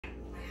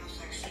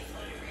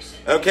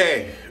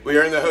Okay, we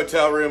are in the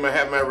hotel room. I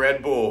have my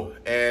Red Bull,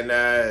 and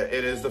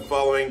it is the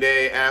following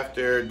day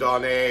after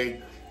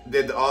Donnie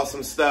did the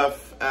awesome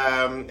stuff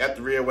at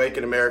the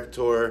Reawaken America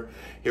tour.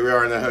 Here we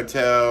are in the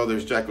hotel.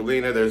 There's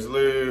Jacquelina, there's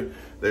Lou,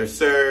 there's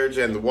Serge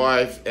and the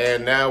wife,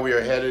 and now we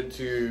are headed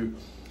to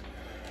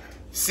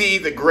see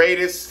the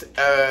greatest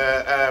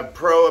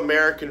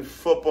pro-American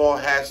football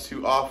has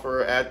to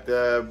offer at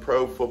the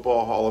Pro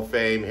Football Hall of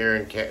Fame here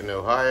in Canton,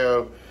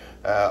 Ohio.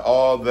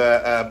 All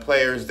the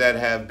players that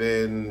have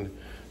been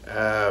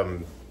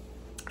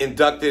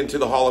inducted into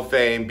the Hall of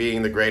Fame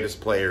being the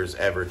greatest players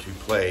ever to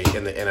play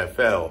in the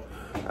NFL.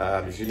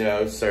 As you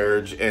know,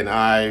 Serge and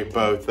I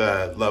both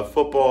love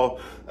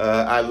football.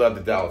 I love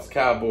the Dallas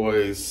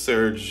Cowboys.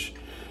 Serge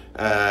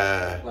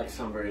likes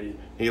Tom Brady.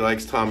 He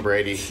likes Tom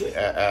Brady.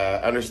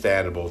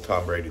 Understandable,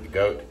 Tom Brady the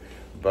GOAT.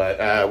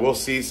 But we'll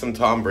see some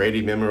Tom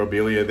Brady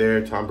memorabilia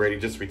there. Tom Brady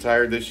just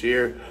retired this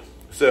year.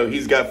 So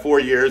he's got 4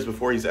 years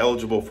before he's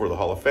eligible for the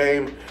Hall of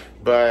Fame.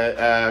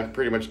 But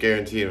pretty much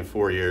guaranteed in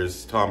 4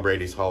 years, Tom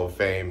Brady's Hall of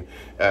Fame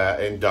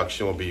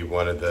induction will be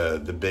one of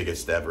the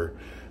biggest ever.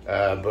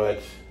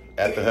 But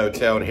at the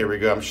hotel, and here we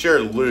go. I'm sure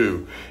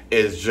Lou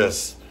is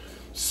just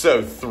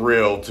so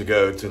thrilled to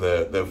go to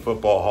the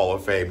Football Hall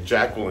of Fame.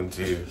 Jacqueline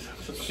too.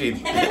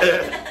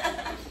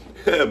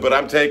 But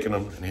I'm taking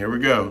them, and here we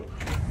go.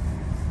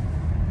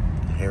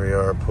 Here we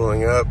are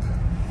pulling up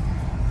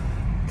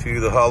to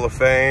the Hall of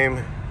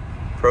Fame,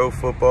 Pro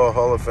Football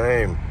Hall of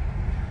Fame.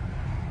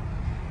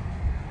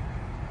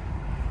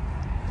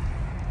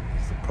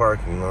 It's the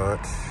parking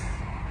lot.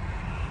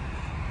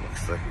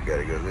 Looks like we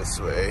gotta go this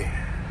way.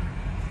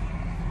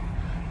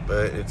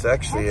 But it's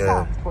actually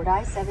a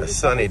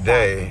sunny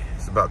day.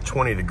 It's about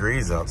 20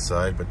 degrees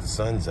outside, but the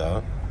sun's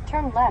out.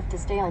 Turn left to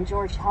stay on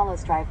George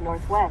Hollis Drive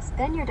Northwest,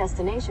 then your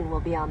destination will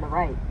be on the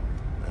right.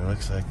 It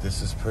looks like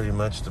this is pretty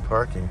much the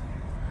parking.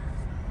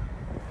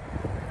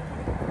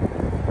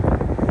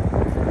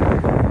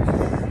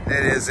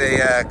 It is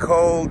a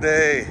cold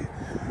day,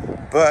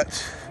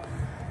 but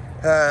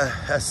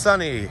a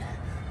sunny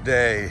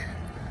day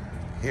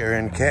here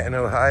in Canton,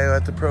 Ohio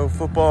at the Pro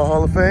Football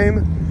Hall of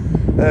Fame.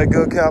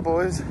 Go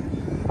Cowboys.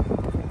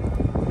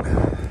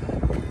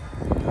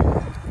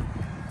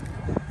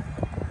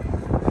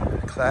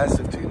 Class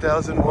of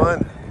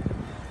 2001.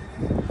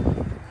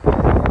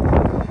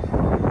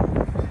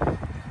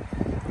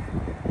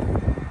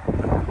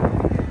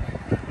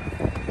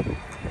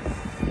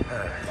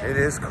 It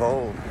is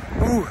cold.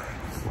 Ooh,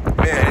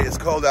 man, it is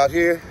cold out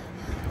here.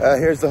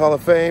 Here's the Hall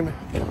of Fame.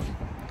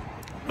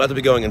 About to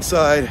be going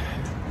inside.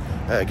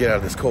 Get out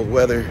of this cold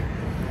weather.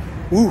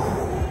 Ooh,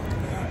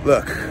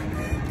 look,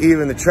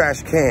 even the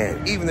trash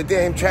can, even the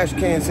damn trash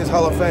can says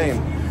Hall of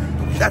Fame.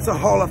 That's a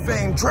Hall of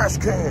Fame trash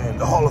can.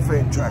 The Hall of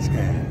Fame trash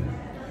can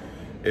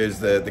is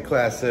the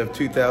class of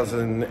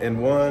 2001.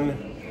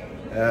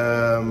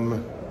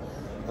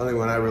 Only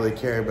one I really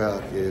care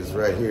about is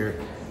right here.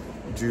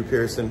 Drew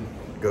Pearson,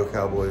 go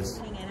Cowboys.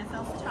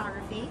 NFL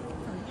photography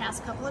from the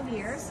past couple of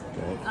years.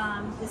 Okay.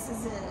 This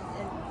is a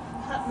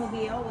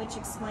Hutmobile, which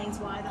explains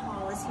why the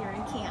hall is here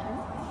in Canton.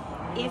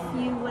 If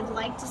you would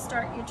like to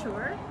start your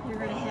tour, you're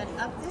going to head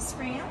up this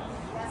ramp.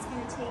 That's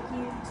going to take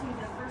you to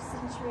the first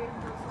century of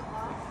pro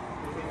football.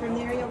 From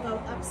there, you'll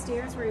go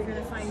upstairs where you're going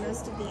to find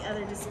most of the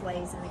other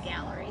displays in the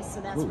gallery.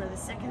 So that's where the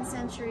second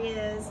century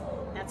is.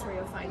 That's where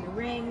you'll find the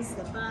rings,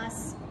 the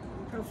bus,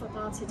 Pro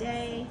Football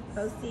Today,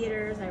 both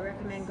theaters. I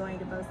recommend going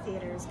to both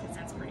theaters because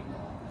that's pretty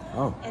cool.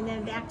 Oh. And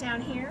then back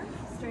down here,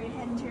 straight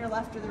ahead and to your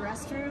left are the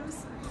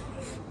restrooms.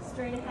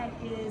 Straight ahead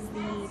is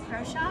the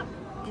pro shop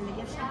and the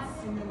gift shop,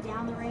 and then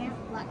down the ramp,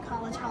 Black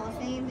College Hall of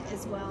Fame,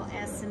 as well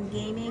as some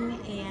gaming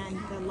and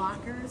the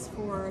lockers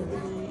for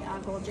the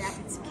Gold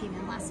Jackets that came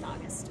in last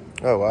August.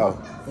 Oh, wow.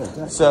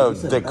 So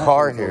the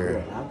car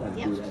here.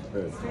 Yep.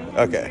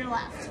 Okay.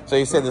 So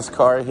you said this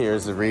car here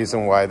is the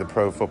reason why the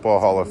Pro Football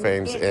Hall of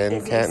Fame's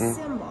in Canton? It's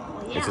a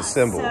symbol. Yeah. It's a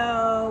symbol.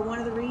 So one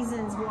of the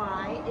reasons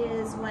why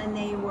is when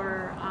they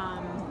were,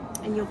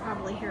 and you'll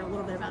probably hear a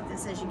little bit about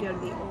this as you go to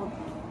the old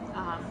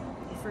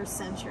first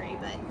century,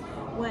 but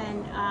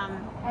when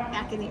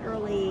back in the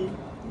early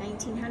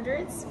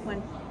 1900s,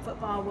 when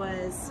football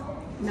was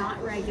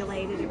not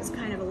regulated, it was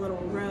kind of a little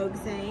rogue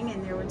thing,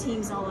 and there were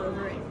teams all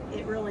over it.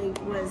 It really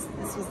was,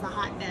 this was the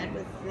hotbed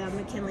with the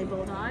McKinley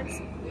Bulldogs,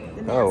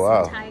 the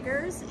Madison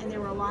Tigers, and there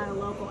were a lot of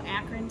local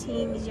Akron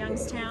teams,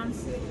 Youngstown,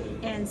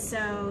 and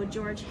so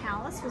George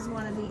Hallis was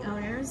one of the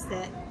owners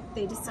that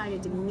they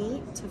decided to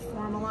meet to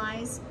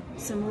formalize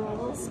some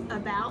rules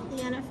about the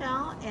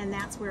NFL, and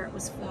that's where it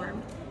was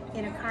formed,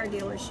 in a car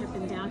dealership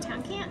in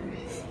downtown Canton.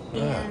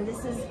 And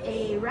this is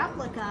a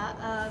replica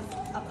of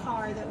a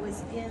car that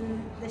was in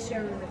the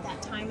showroom at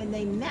that time, and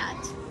they met.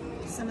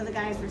 Some of the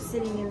guys were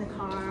sitting in the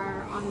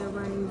car on the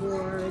running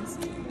boards.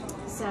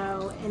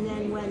 So, and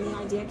then when the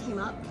idea came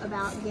up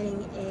about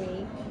getting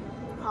a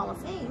Hall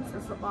of Fame for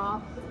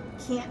football,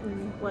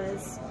 Canton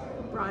was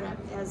brought up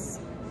as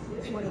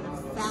one of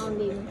the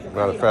founding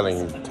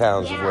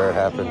towns of where it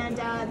happened.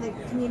 And the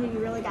community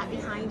really got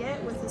behind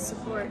it with the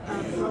support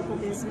of local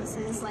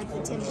businesses like the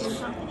Canton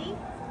Company.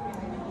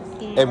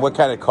 And what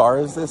kind of car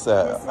is this?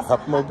 This is a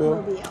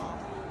Hupmobile?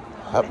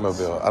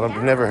 Hupmobile.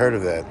 I've never heard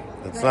of that.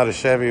 It's not a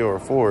Chevy or a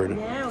Ford.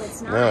 No,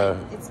 it's not. No.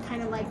 It's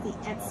kind of like the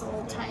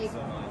Etzel type,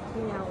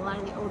 you know, a lot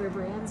of the older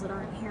brands that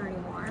aren't here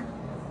anymore.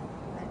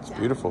 But,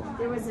 beautiful.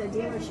 There was a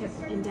dealership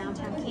in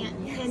downtown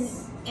Canton, and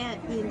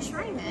at the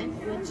enshrinement,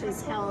 which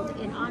is held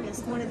in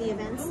August, one of the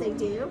events they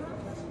do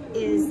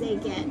is they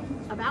get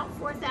about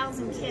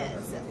 4,000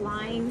 kids that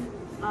line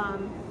a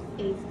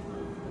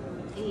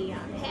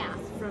path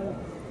from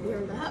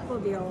where the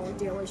Hupmobile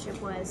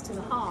dealership was to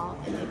the hall,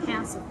 and they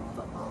pass a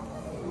football.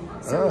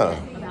 So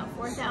we get about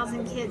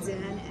 4,000 kids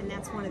in, and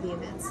that's one of the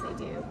events they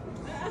do.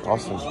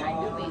 Awesome.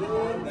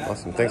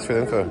 Awesome. Thanks for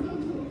the info.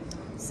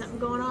 Something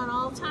going on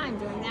all the time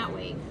during that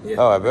week.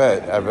 Oh, I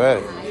bet. I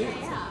bet.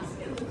 Yeah.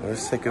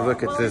 Let's take a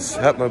look at this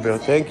Hupmobile.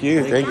 Thank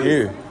you. Thank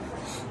you.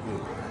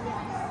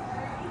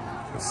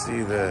 Let's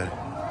see the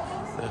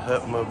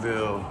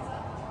Hupmobile.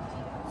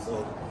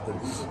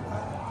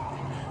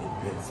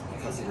 It's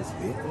because of this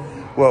vehicle?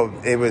 Well,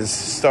 it was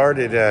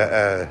started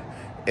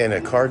in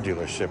a car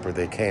dealership where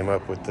they came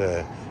up with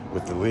the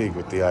league,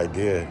 with the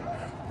idea.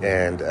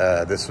 And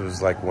this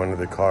was like one of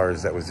the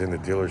cars that was in the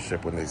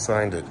dealership when they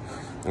signed it.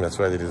 And that's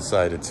why they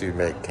decided to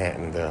make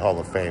Canton the Hall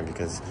of Fame,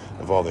 because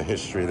of all the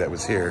history that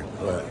was here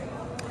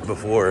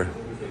before.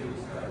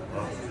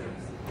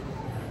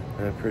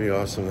 Pretty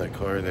awesome, that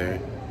car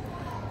there.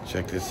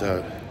 Check this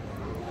out.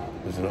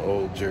 There's an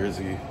old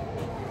jersey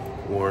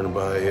worn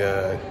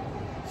by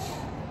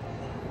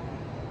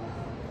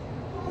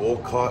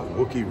Wolcott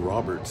Wookie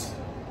Roberts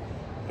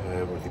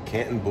with the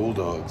Canton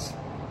Bulldogs,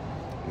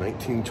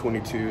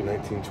 1922,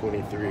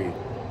 1923.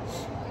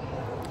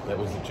 That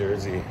was the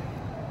jersey.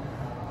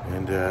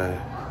 And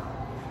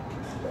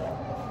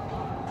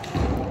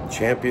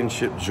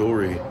championship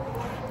jewelry.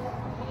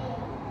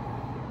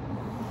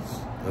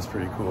 That's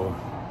pretty cool.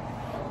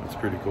 That's a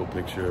pretty cool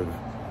picture of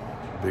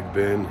Big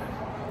Ben.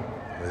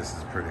 This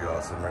is pretty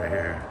awesome right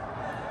here.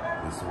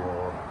 This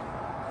wall.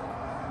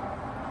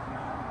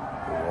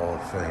 The Wall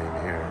of Fame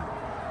here.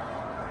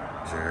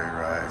 Jerry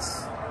Rice.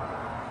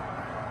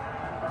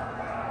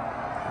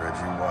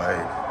 Reggie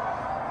White.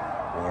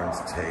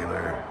 Lawrence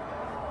Taylor.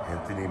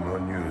 Anthony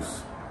Munoz.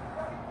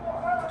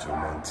 Joe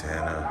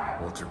Montana.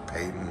 Walter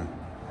Payton.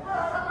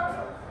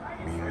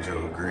 Mean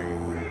Joe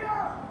Green.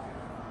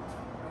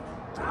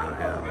 Don't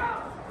know him.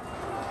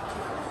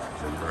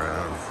 Jim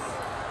Brown.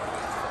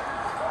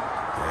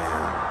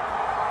 Damn.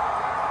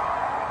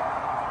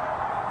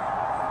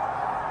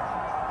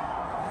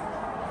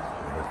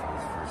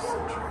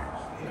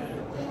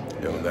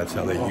 Yo, that's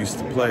how they used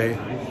to play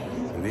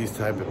in these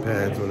type of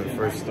pads when it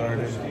first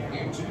started.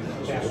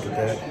 Look at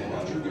that.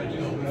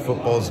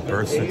 Football's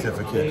birth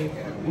certificate.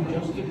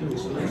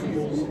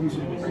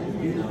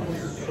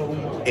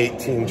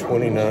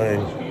 1829.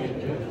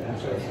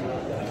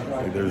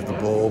 There's the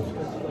bowl.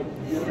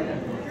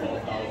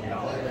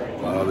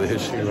 Wow, the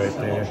history right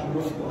there.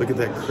 Look at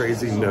that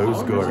crazy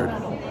nose guard.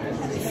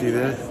 You see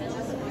that?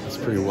 That's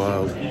pretty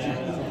wild.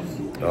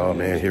 Oh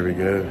man, here we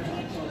go.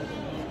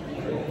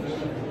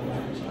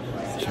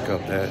 Check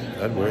out that.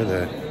 I'd wear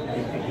that.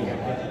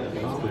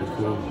 That's pretty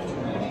cool.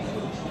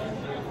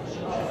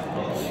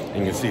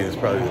 You can see there's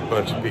probably a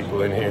bunch of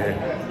people in here.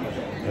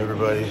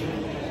 Everybody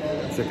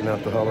checking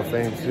out the Hall of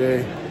Fame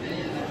today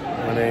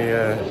on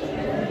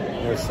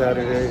a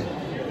Saturday.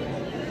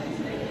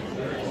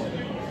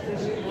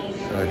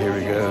 All right, here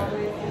we go.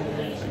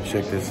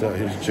 Check this out.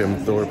 Here's Jim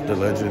Thorpe, the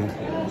legend.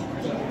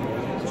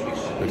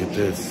 Look at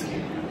this.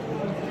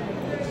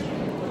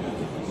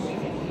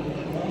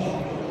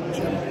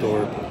 Jim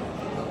Thorpe.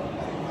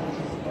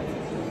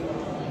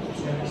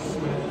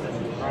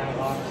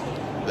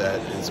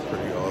 That is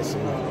pretty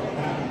awesome.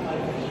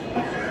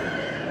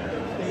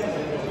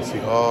 You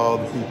see all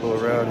the people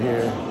around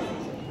here.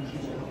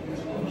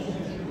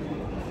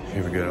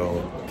 Here we got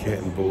all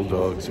Canton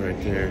Bulldogs right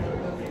there,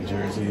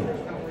 jersey.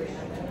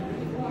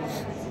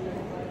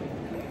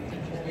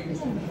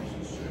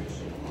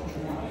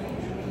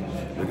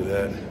 Look at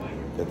that.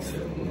 That's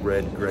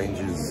Red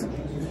Grange's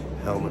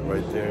helmet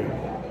right there.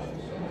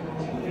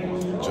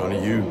 Johnny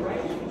U.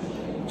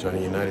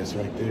 Johnny Unitas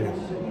right there.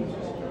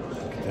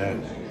 Look at that.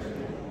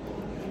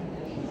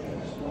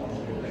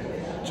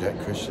 Jack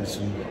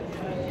Christensen.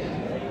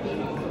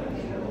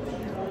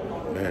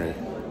 Man.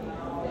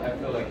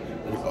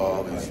 Look at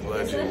all these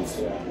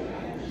legends.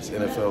 These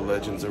NFL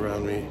legends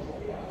around me.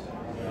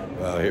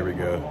 Wow, here we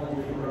go.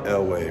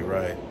 Elway,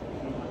 right.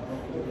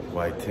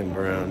 White, Tim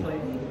Brown.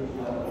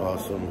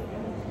 Awesome.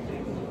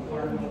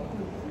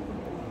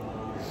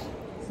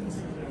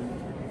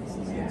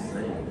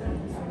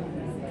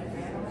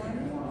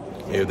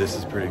 Here, this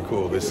is pretty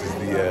cool. This is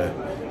the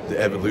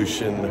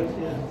evolution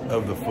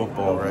of the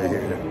football right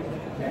here.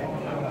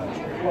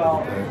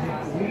 Well,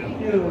 we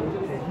knew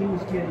that he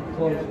was getting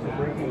close to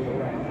breaking the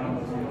record.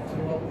 So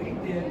what we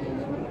did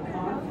was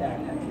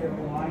contact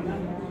Carolina.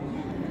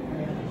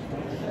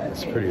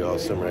 That's pretty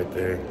awesome right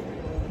there.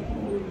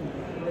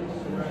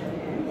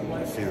 I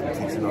see them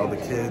teaching all the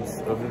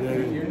kids over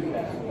there.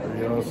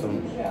 Pretty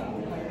awesome.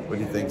 What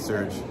do you think,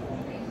 Serge?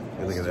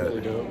 Look at that.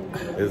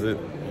 Is it?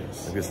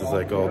 I guess it's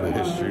like all the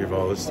history of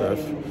all this stuff,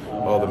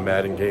 all the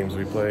Madden games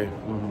we play.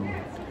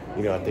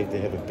 You know, I think they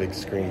have a big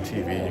screen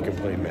TV. You can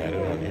play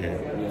Madden on here.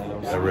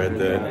 I read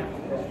that.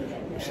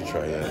 We should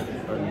try that.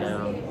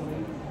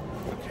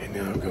 Okay,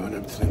 now I'm going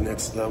up to the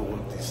next level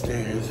up these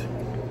stairs.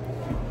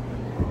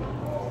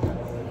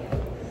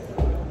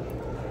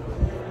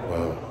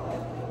 Wow.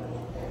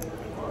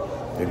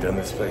 They've done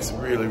this place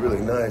really,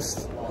 really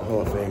nice. The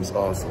Hall of Fame's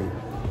awesome.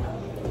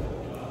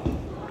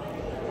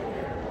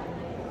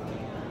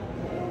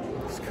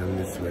 Let's come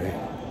this way.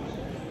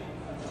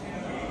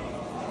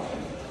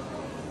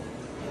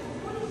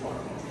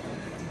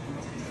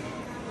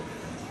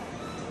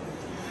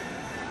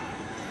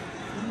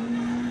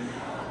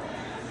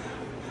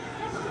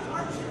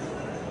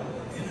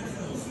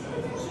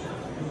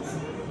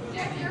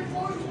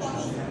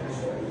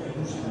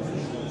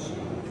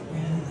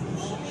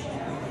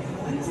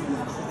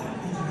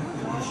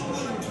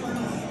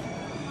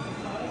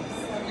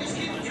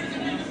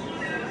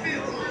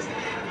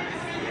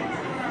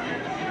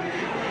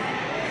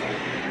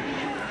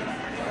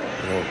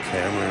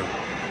 Camera.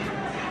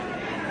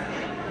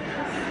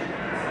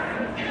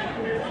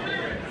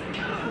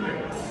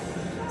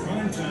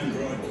 Primetime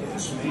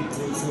broadcasts made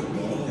pro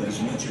football as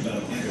much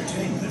about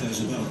entertainment as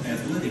about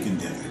athletic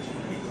endeavor.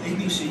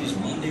 ABC's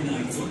Monday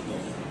Night Football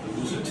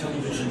was a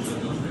television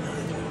phenomenon.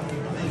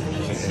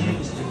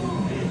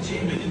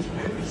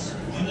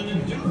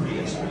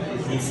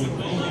 Pro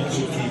football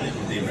also came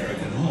into the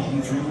American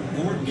home through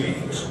board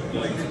games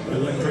like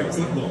electric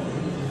football.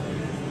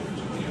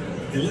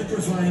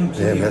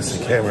 Damn, that's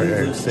the camera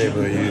Eric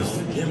Sable used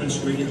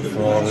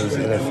for all those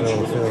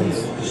NFL films.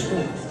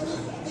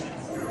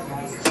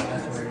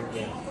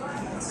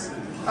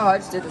 Oh, I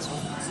just did this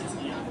one.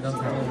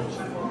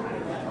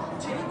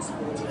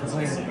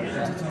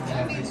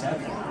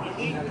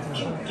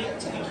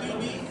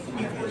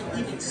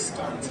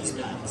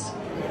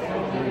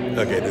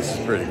 Okay, this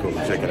is pretty cool.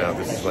 Check it out.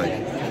 This is like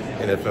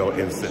NFL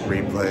instant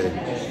replay.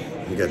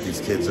 You got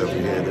these kids over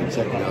here. They're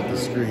checking out the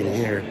screen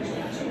here.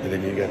 And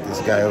then you got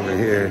this guy over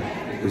here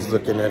who's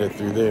looking at it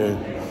through there.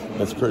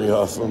 That's pretty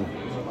awesome.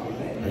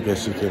 I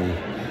guess you can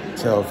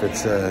tell if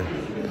it's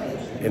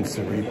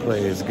instant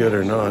replay is good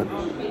or not.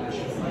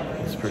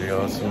 It's pretty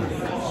awesome.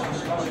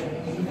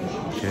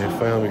 Okay,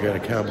 finally we got a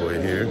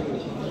cowboy here.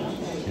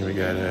 Here we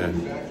got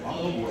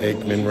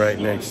Aikman right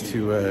next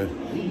to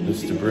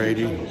Mr.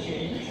 Brady.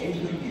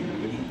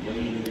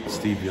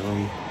 Steve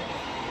Young.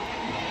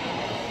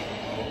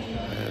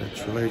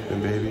 Troy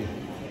Aikman, baby.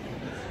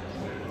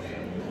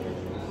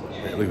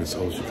 Man, look at this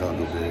old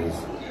Chicago Bulls.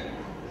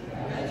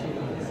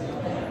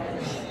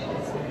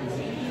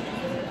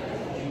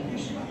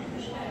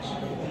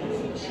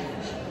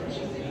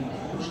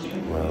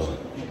 Wow.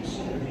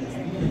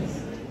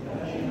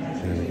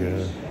 There we go.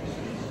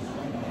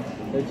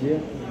 That's you.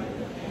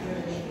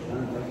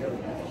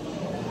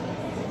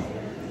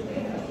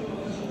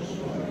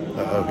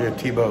 Uh-oh, here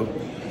Tebow.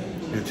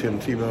 Here Tim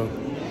Tebow.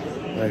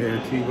 Right here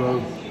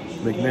Tebow.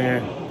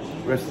 McNair.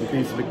 Rest in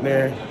peace,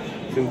 McNair.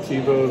 Tim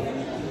Tebow.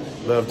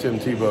 Love Tim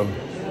Tebow.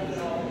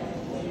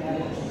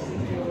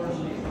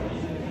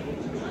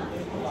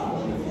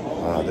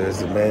 Ah, there's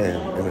the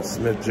man in a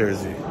Smith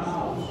jersey.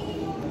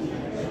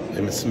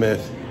 Emmitt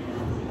Smith.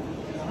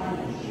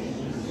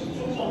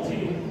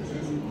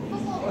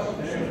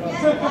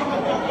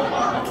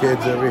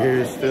 Kids over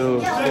here still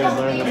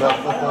learning about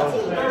football.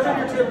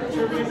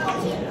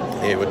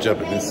 Hey, we're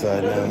jumping this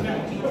side now.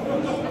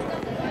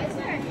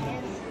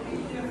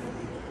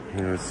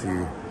 Here, let's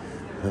see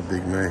how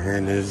big my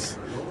hand is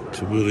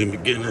to Willie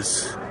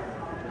McGinnis.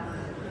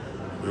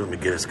 Willie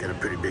McGinnis got a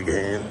pretty big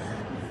hand,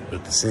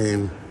 but the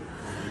same.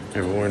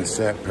 Never worn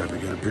Sapp, probably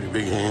got a pretty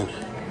big hand.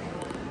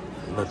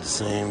 About the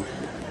same.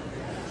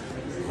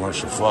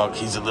 Marshall Faulk,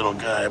 he's a little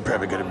guy,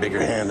 probably got a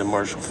bigger hand than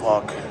Marshall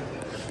Faulk.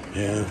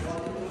 Yeah.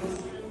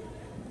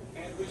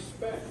 And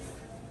respect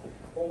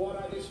for what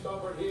I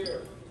discovered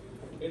here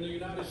in the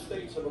United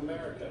States of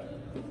America.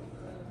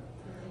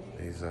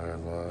 These are a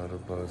lot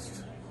of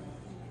busts.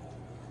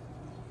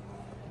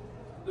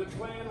 The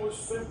plan was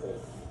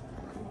simple.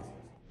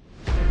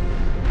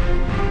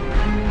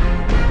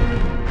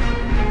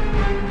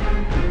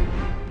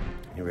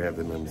 Here we have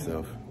the man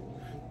himself,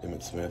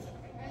 Emmitt Smith.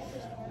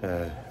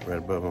 Right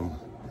above him,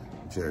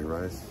 Jerry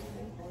Rice.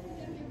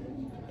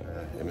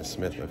 Emmitt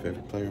Smith, my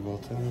favorite player of all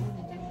time.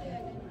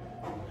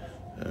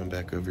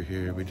 Back over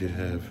here, we did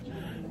have,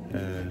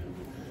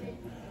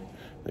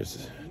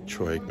 there's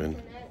Troy Aikman,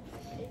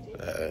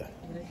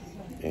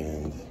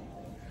 and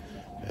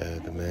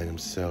the man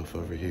himself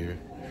over here,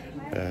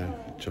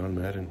 John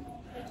Madden.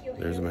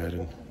 There's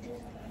Madden.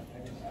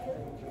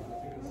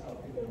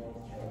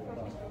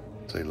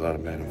 Played a lot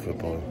of Madden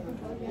football.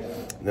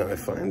 Now I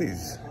find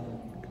these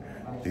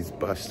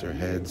buster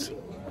heads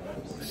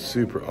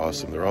super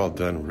awesome. They're all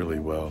done really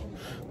well.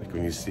 Like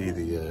when you see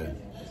the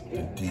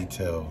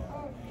detail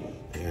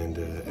and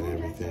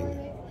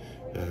everything.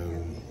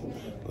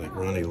 Like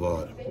Ronnie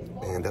Lott,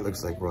 and that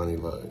looks like Ronnie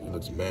Lott. He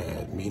looks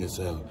mad, mean as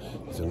hell.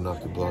 He's gonna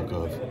knock the block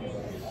off.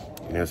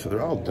 You know, so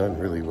they're all done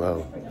really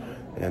well.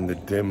 And the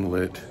dim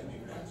lit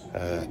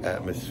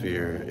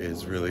atmosphere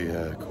is really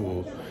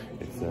cool.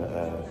 It's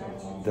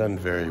done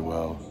very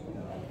well.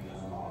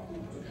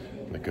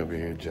 Look over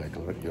here, Jack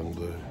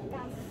Youngblood.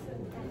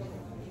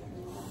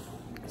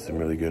 Some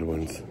really good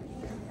ones.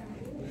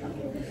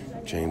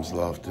 James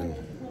Lofton.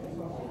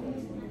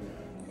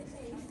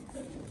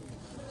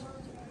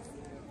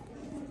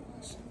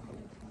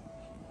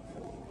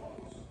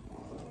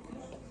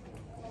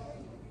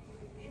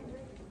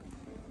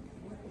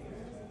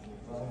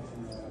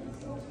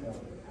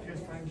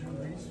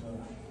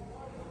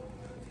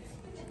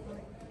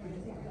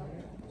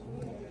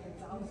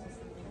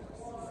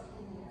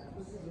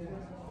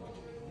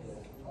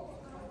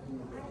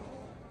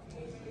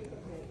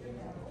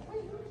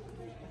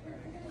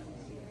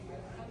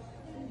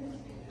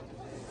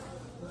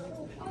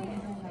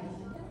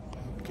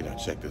 You know,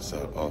 check this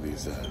out. All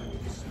these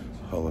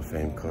Hall of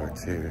Fame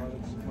cards here.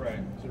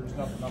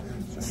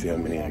 Let's see how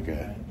many I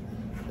got.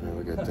 And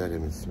we got that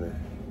Emmitt Smith.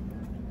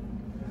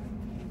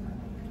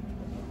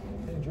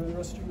 Enjoy the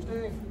rest of your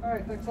day. All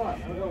right, thanks a lot.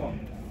 Have a good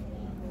one.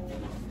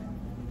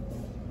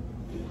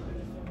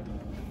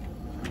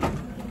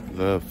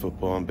 Love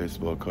football and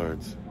baseball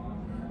cards.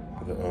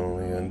 The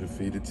only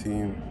undefeated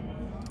team,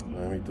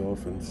 Miami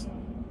Dolphins,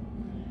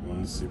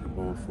 won the Super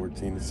Bowl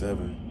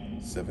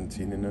 14-7,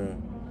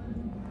 17-0.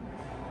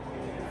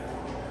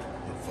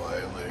 The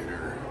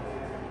Violator.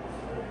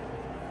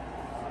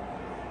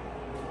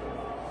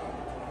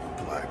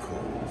 The Black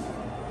Hole.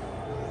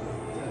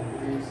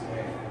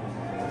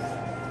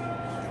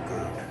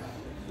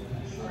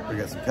 Good. We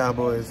got some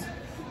Cowboys,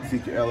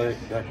 Zeke Elliott,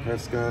 Dak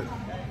Prescott,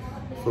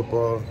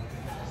 football,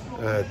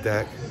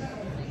 Dak,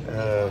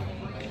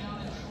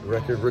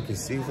 record rookie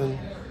season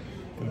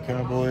for the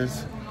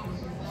Cowboys.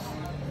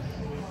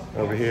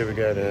 Over here we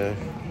got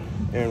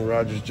Aaron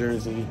Rodgers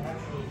jersey.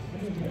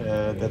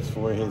 That's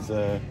for his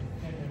the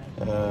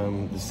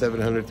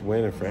 700th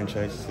win in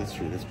franchise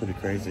history. That's pretty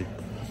crazy.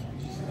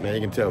 Man,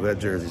 you can tell that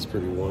jersey's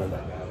pretty worn.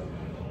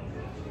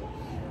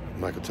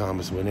 Michael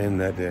Thomas went in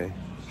that day.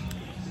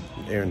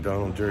 Aaron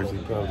Donald jersey,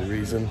 probably the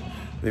reason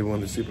they won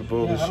the Super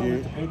Bowl this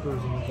year.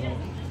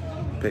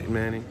 Peyton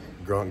Manning,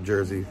 Gronk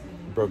jersey,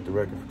 broke the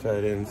record for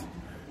tight ends.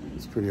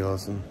 It's pretty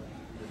awesome.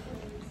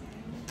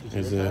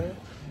 There's a,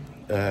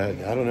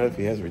 I don't know if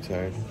he has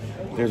retired.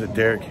 There's a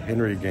Derrick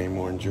Henry game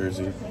worn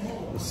jersey.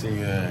 Let's see,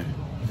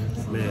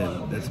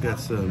 man, that's got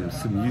some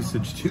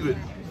usage to it.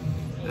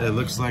 It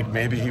looks like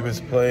maybe he was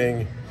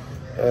playing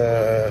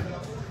the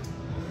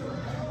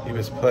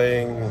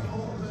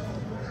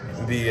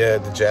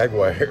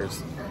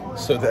Jaguars.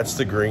 So that's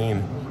the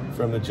green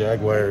from the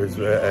Jaguars,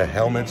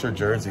 helmets or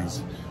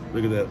jerseys.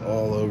 Look at that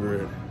all over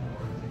it.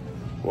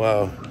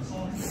 Wow.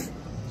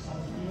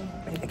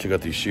 Check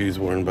out these shoes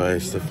worn by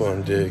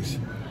Stephon Diggs.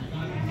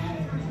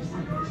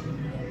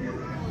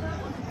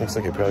 Looks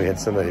like he probably had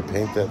somebody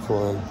paint that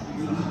for him.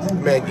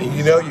 Man,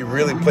 you know you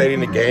really played in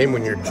the game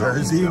when your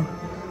jersey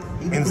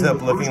ends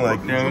up looking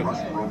like that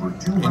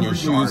and your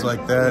shoes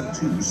like that.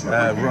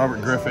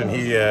 Robert Griffin,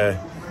 he,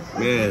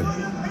 man,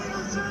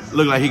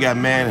 looked like he got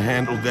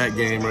manhandled that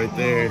game right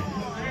there.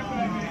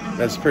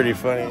 That's pretty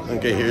funny.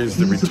 Okay, here's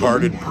the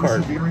retarded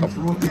part.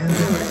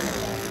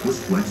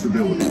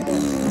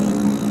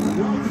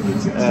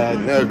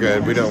 No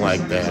good. We don't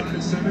like that.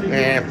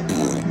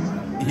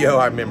 Yo,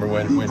 I remember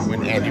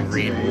when Andy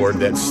Reid wore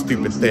that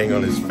stupid thing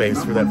on his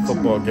face for that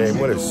football game.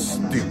 What a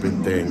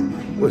stupid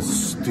thing. What a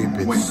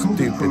stupid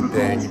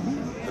thing.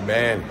 The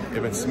man,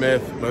 Emmitt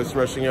Smith, most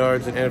rushing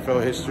yards in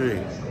NFL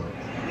history.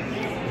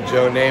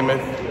 Joe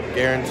Namath,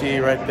 guarantee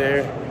right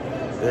there.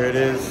 There it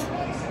is.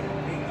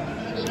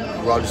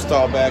 Roger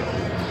Staubach,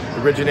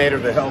 originator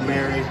of the Hail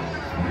Mary.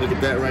 Look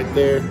at that right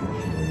there.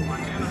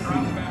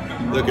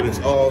 Look at it's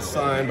all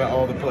signed by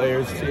all the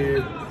players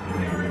too.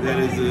 That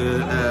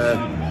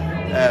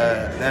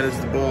is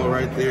the bull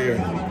right there.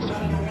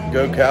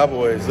 Go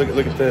Cowboys! Look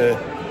at the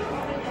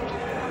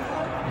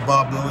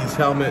Bob Lilly's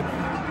helmet,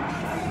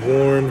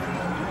 worn.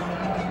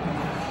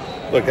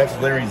 Look, that's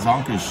Larry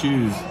Zonka's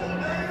shoes.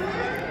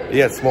 He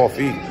has small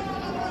feet.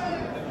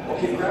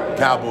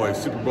 Cowboys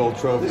Super Bowl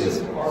trophies.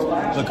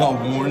 Look how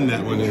worn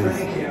that one is.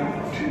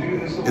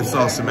 It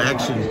saw some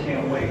action.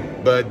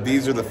 But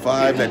these are the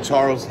 5 that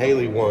Charles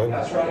Haley won.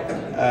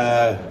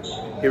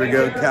 Here we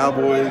go,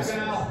 Cowboys,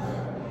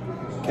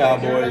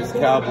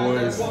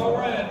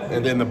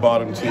 and then the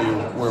bottom 2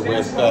 were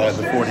with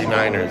the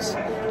 49ers.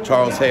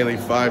 Charles Haley,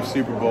 5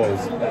 Super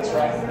Bowls.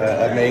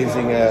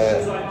 Amazing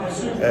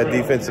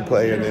defensive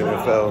player in the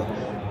NFL.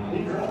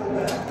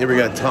 Here we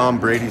got Tom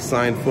Brady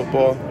signed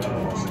football.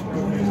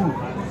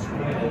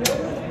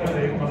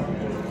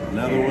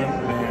 Another one,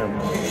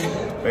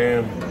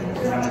 bam.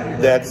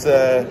 That's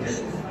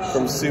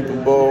from Super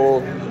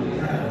Bowl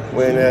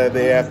when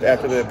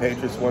after the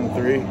Patriots won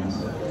 3.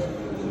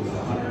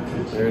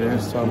 There it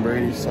is, Tom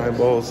Brady signed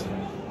balls.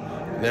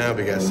 Now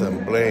we got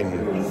some bling,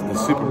 the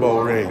Super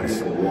Bowl rings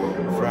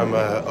from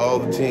all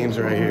the teams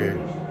right here.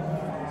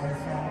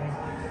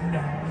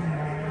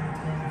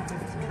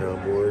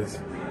 Cowboys,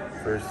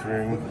 first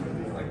ring.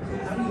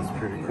 That's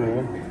pretty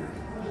cool.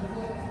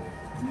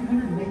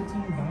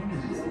 318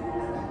 bindings.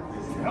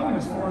 That one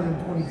is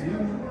 422.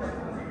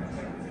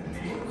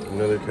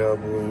 Another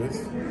Cowboys.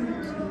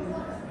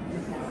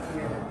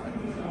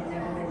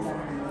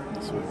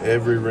 That's what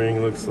every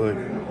ring looks like.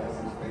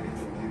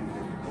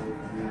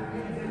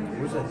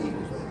 Where's that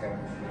Eagles?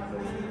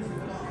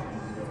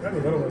 That'd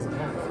be little wasn't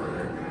that.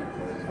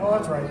 Oh,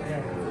 that's right,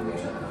 yeah.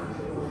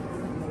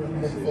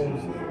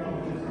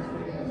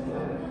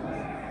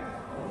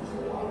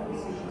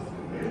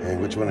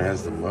 And which one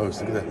has the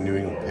most? Look at that New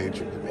England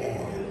Patriots,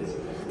 man.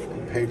 The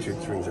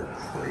Patriots rings are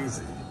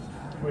crazy.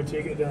 We'll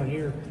take it down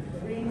here.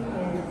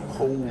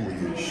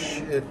 Holy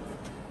shit.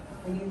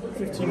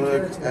 15 Look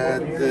carats in at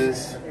both ears.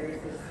 this.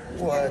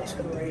 What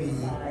the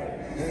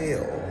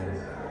hell?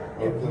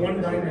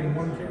 One diamond,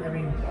 one carat. I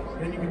mean,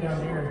 then you go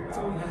down here.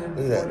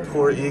 Look at that.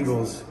 Poor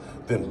Eagles.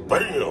 Then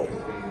bam!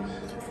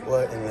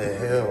 What in the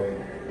hell?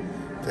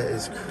 That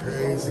is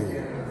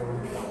crazy.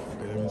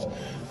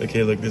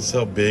 Okay, look, this is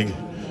how big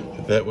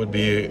that would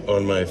be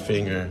on my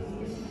finger.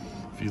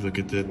 If you look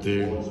at that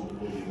there,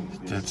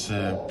 that's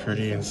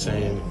pretty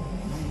insane.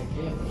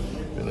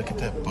 But look at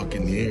that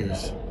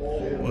Buccaneers.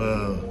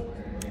 Wow.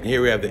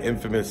 Here we have the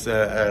infamous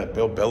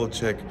Bill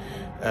Belichick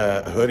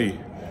hoodie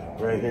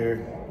right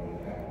here.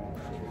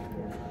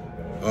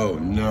 Oh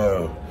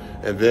no.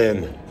 And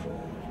then,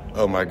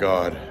 oh my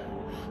God,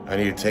 I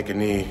need to take a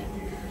knee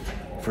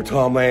for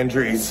Tom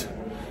Landry's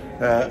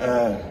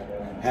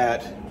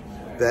hat.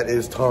 That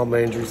is Tom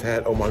Landry's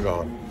hat. Oh my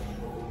God.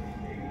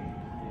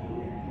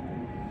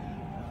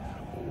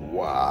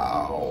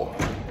 Wow.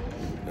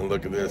 And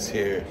look at this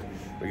here.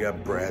 We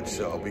got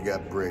Bradshaw, we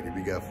got Brady,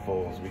 we got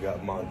Foles, we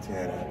got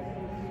Montana.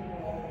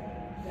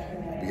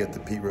 We got the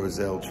Pete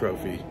Rozelle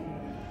trophy.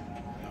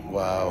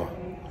 Wow.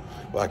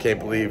 Well, I can't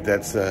believe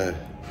that's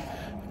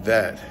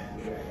that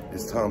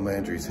is Tom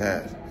Landry's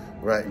hat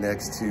right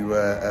next to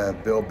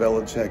Bill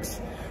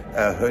Belichick's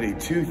hoodie.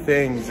 Two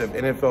things of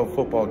NFL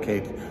football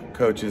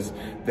coaches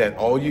that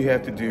all you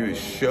have to do is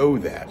show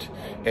that,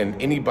 and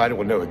anybody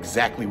will know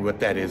exactly what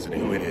that is and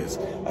who it is.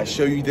 I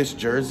show you this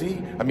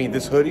jersey, I mean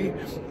this hoodie,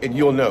 and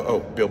you'll know,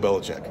 oh, Bill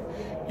Belichick.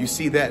 You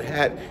see that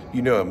hat,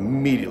 you know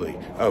immediately,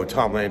 oh,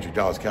 Tom Landry,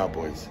 Dallas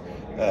Cowboys.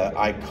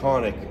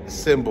 Iconic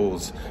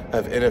symbols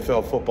of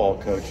NFL football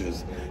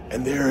coaches.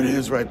 And there it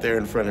is right there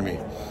in front of me.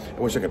 I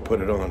wish I could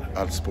put it on.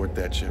 I'd sport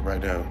that shit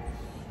right now.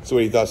 So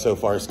what do you thought so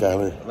far,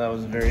 Skyler? That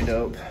was very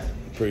dope.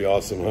 Pretty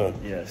awesome, huh?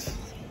 Yes.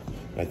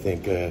 I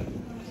think,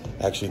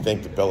 actually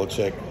think the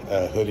Belichick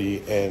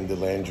hoodie and the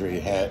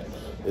Landry hat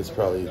is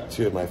probably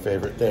two of my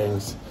favorite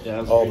things.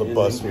 Yeah, all the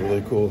busts were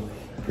really cool.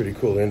 Pretty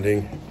cool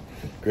ending.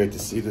 Great to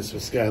see this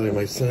with Skyler,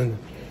 my son,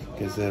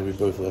 because we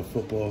both love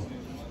football.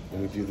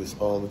 And we do this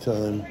all the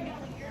time.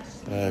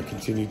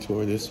 Continue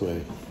tour this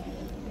way.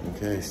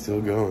 Okay,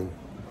 still going.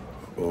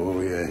 Oh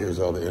yeah, here's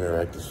all the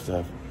interactive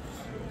stuff.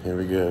 Here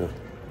we go.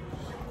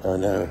 Oh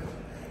no, you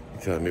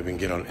telling me we can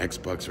get on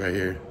Xbox right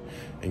here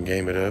and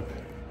game it up?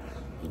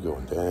 You're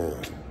going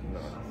down.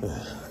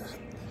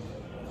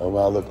 Oh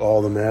wow, look,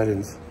 all the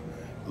Maddens.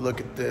 Look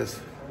at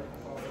this.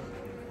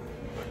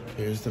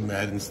 Here's the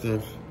Madden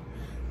stuff.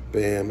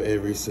 Bam,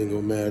 every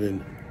single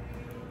Madden.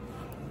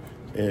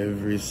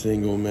 Every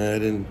single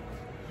Madden.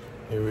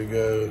 Here we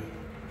go.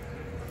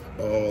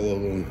 All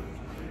of them.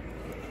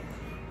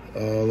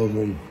 All of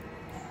them.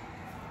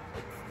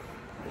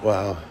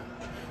 Wow.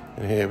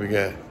 And here we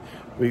got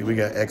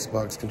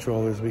Xbox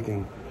controllers. We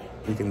can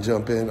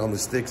jump in on the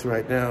sticks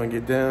right now and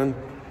get down.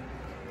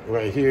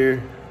 Right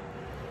here.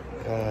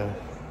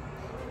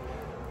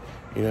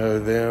 You know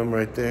them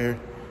right there.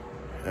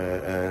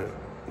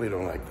 We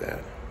don't like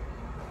that.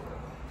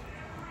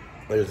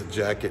 There's a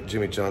jacket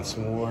Jimmy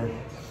Johnson wore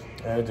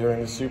during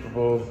the Super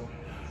Bowl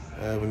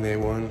when they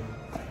won.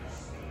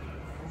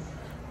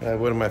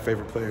 One of my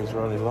favorite players,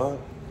 Ronnie Lott.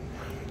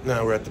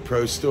 Now we're at the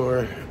Pro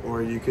Store,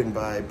 where you can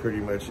buy pretty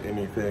much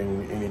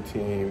anything, any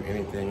team,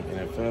 anything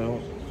NFL.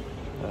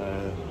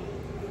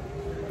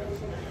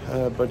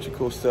 A bunch of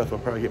cool stuff. I'll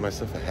probably get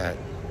myself a hat,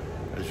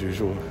 as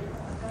usual.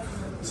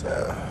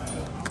 So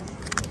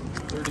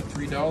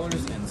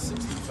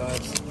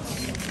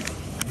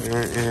 $33.65.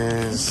 there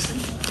is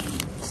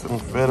some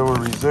Federal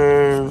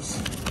Reserves.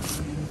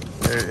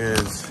 There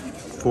is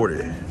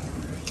 40.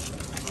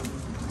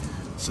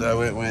 So I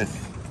went with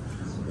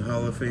the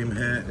Hall of Fame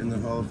hat and the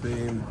Hall of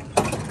Fame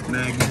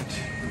magnet.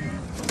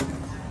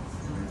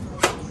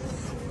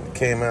 It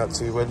came out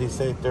to, what did he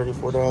say,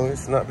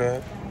 $34? Not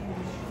bad.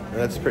 And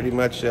that's pretty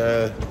much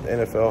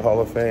NFL Hall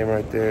of Fame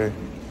right there.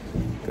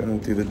 Going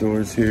through the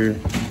doors here.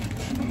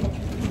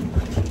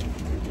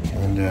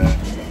 And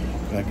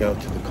back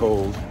out to the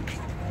cold.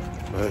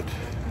 But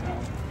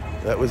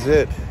that was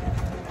it.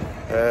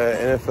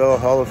 NFL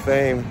Hall of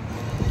Fame.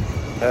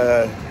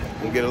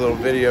 We'll get a little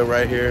video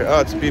right here.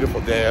 Oh, it's a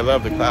beautiful day. I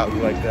love the clouds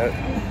like that.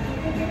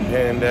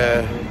 And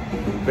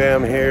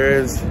bam, here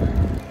is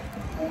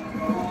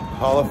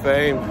Hall of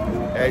Fame.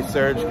 Hey,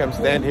 Serge, come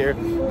stand here.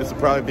 This will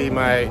probably be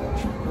my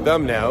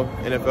thumbnail.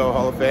 NFL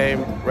Hall of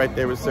Fame right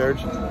there with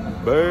Serge.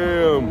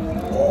 Boom.